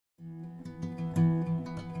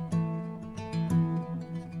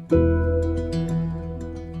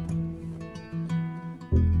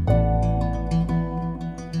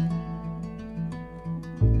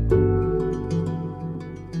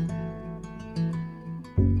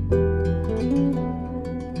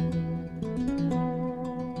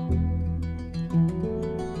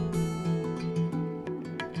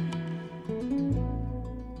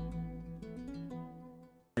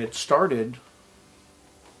it started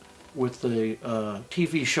with the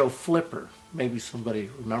TV show Flipper. Maybe somebody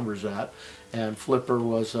remembers that. And Flipper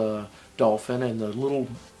was a dolphin, and the little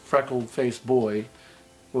freckled-faced boy,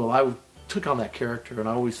 well, I took on that character, and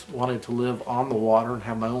I always wanted to live on the water and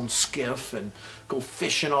have my own skiff and go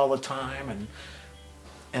fishing all the time.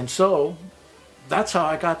 And so that's how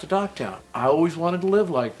I got to Docktown. I always wanted to live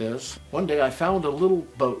like this. One day I found a little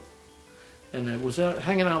boat, and it was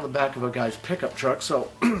hanging out on the back of a guy's pickup truck.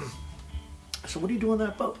 So I said, "What are you doing with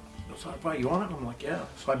that boat?" So I bought, "You want it?" And I'm like, "Yeah."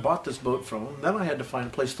 So I bought this boat from him. Then I had to find a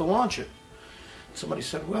place to launch it. Somebody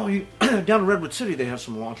said, "Well, down in Redwood City they have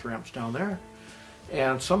some launch ramps down there."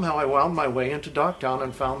 And somehow I wound my way into Docktown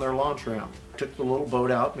and found their launch ramp. Took the little boat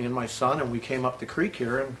out, me and my son, and we came up the creek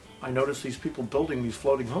here, and I noticed these people building these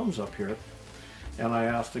floating homes up here. And I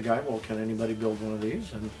asked the guy, "Well, can anybody build one of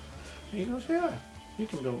these?" And he goes, "Yeah, you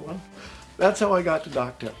can build one." That's how I got to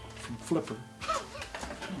Docktown, from Flipper.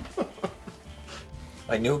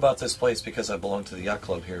 I knew about this place because I belonged to the yacht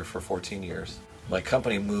club here for 14 years. My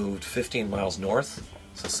company moved 15 miles north,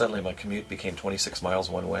 so suddenly my commute became 26 miles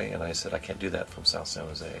one way, and I said, I can't do that from South San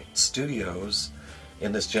Jose. Studios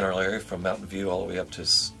in this general area, from Mountain View all the way up to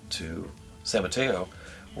San Mateo,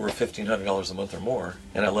 were $1,500 a month or more,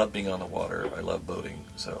 and I love being on the water. I love boating,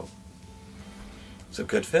 so it's a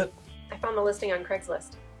good fit. I found the listing on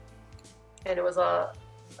Craigslist, and it was a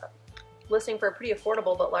listing for a pretty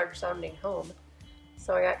affordable but large sounding home.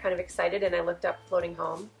 So I got kind of excited, and I looked up floating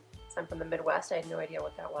home. So I'm from the Midwest. I had no idea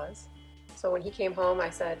what that was. So when he came home, I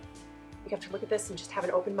said, "We have to look at this and just have an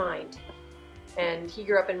open mind." And he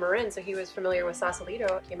grew up in Marin, so he was familiar with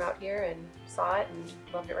Sausalito. Came out here and saw it and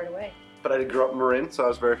loved it right away. But I grew up in Marin, so I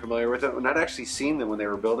was very familiar with it. And I'd actually seen them when they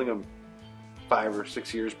were building them 5 or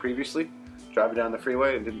 6 years previously, driving down the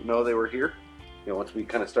freeway, and didn't know they were here. You know, once we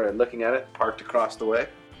kind of started looking at it, parked across the way,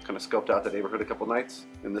 kind of scoped out the neighborhood a couple nights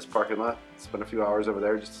in this parking lot. Spent a few hours over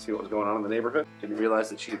there just to see what was going on in the neighborhood. Didn't realize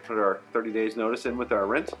that she had put our 30 days notice in with our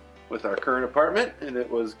rent, with our current apartment, and it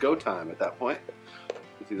was go time at that point.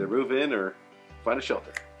 It's either move in or find a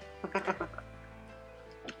shelter.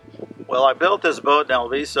 Well, I built this boat in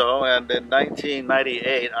Alviso, and in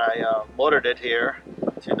 1998 I motored it here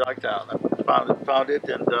to Docktown. I found it,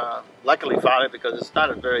 and luckily found it because it's not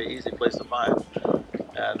a very easy place to find.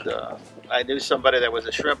 And I knew somebody that was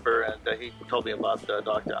a shrimper, and he told me about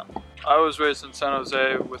Docktown. I was raised in San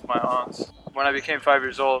Jose with my aunts. When I became 5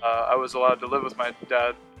 years old, I was allowed to live with my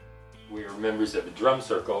dad. We were members of the drum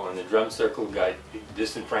circle, and the drum circle got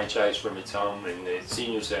disenfranchised from its home in the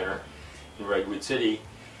senior center in Redwood City,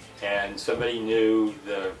 and somebody knew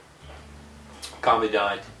the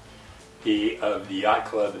commandant of the yacht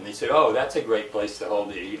club, and they said, "Oh, that's a great place to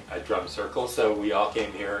hold a drum circle." So we all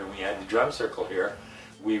came here, and we had the drum circle here.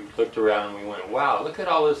 We looked around and we went, "Wow, look at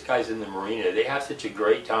all those guys in the marina. They have such a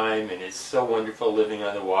great time, and it's so wonderful living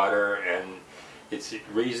on the water, and it's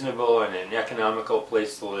reasonable and an economical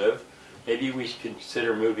place to live. Maybe we should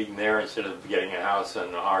consider moving there instead of getting a house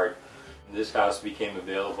on the Hard." This house became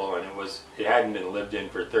available, and it hadn't been lived in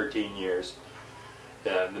for 13 years.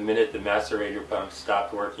 The minute the macerator pump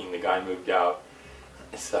stopped working, the guy moved out.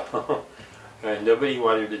 So and nobody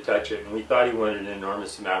wanted to touch it, and we thought he wanted an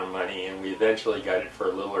enormous amount of money, and we eventually got it for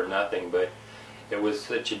little or nothing, but it was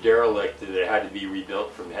such a derelict that it had to be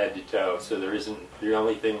rebuilt from head to toe. So the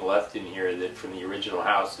only thing left in here that from the original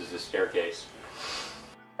house is the staircase.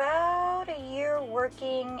 About a year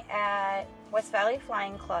working at West Valley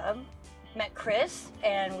Flying Club, met Chris,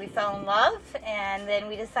 and we fell in love, and then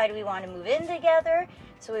we decided we wanted to move in together.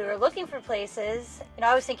 So we were looking for places, and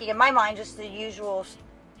I was thinking in my mind just the usual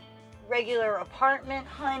regular apartment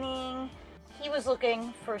hunting. He was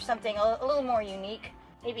looking for something a little more unique,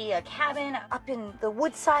 maybe a cabin up in the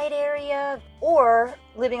Woodside area, or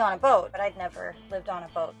living on a boat. But I'd never lived on a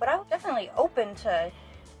boat, but I was definitely open to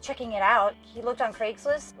checking it out. He looked on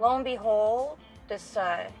Craigslist. Lo and behold, this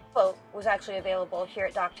boat was actually available here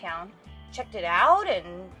at Docktown. Checked it out,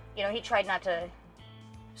 and you know, he tried not to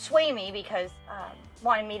sway me because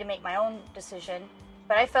wanted me to make my own decision.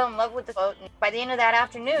 But I fell in love with the boat, and by the end of that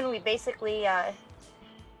afternoon, we basically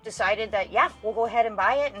decided that, yeah, we'll go ahead and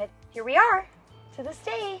buy it, and here we are to this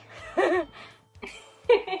day.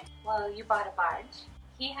 Well, you bought a barge.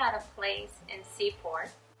 He had a place in Seaport,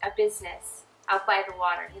 a business out by the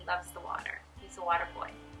water. He loves the water. He's a water boy.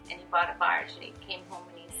 And he bought a barge, and he came home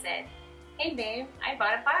and he said, "Hey babe, I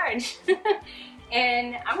bought a barge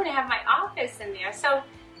and I'm gonna have my office in there." So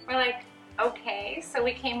we're like, okay. So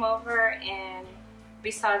we came over and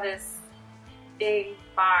we saw this big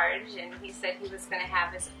barge, and he said he was gonna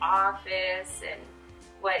have his office and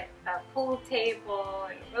a pool table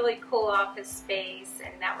and really cool office space,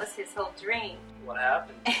 and that was his whole dream. What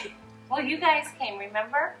happened? Well, you guys came,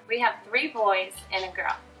 remember? We have 3 boys and a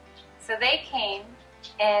girl. So they came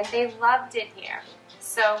and they loved it here.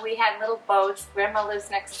 So we had little boats. Grandma lives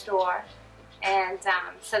next door. And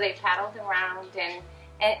so they paddled around and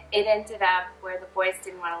it ended up where the boys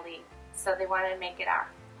didn't want to leave. So they wanted to make it our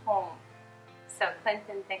home. So Clint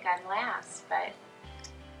didn't think I'd last, but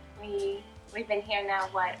we've been here now,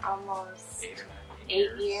 what, almost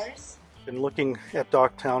 8 years? Been looking at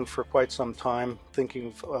Docktown for quite some time,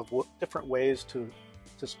 thinking of different ways to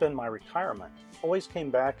spend my retirement. Always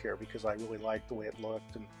came back here because I really liked the way it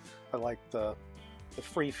looked and I liked the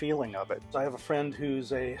free feeling of it. I have a friend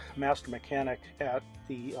who's a master mechanic at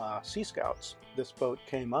the Sea Scouts. This boat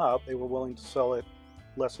came up. They were willing to sell it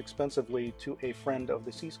less expensively to a friend of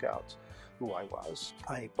the Sea Scouts, who I was.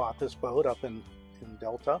 I bought this boat up in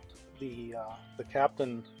Delta. The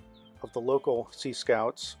captain of the local Sea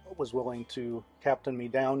Scouts was willing to captain me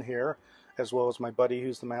down here, as well as my buddy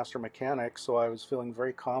who's the master mechanic, so I was feeling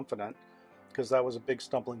very confident because that was a big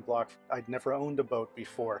stumbling block. I'd never owned a boat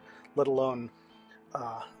before, let alone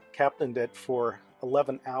captained it for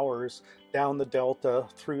 11 hours down the Delta,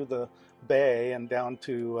 through the bay, and down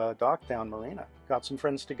to Docktown Marina. Got some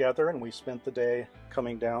friends together and we spent the day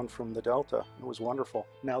coming down from the Delta. It was wonderful.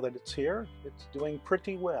 Now that it's here, it's doing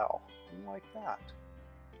pretty well. I like that.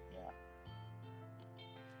 Yeah.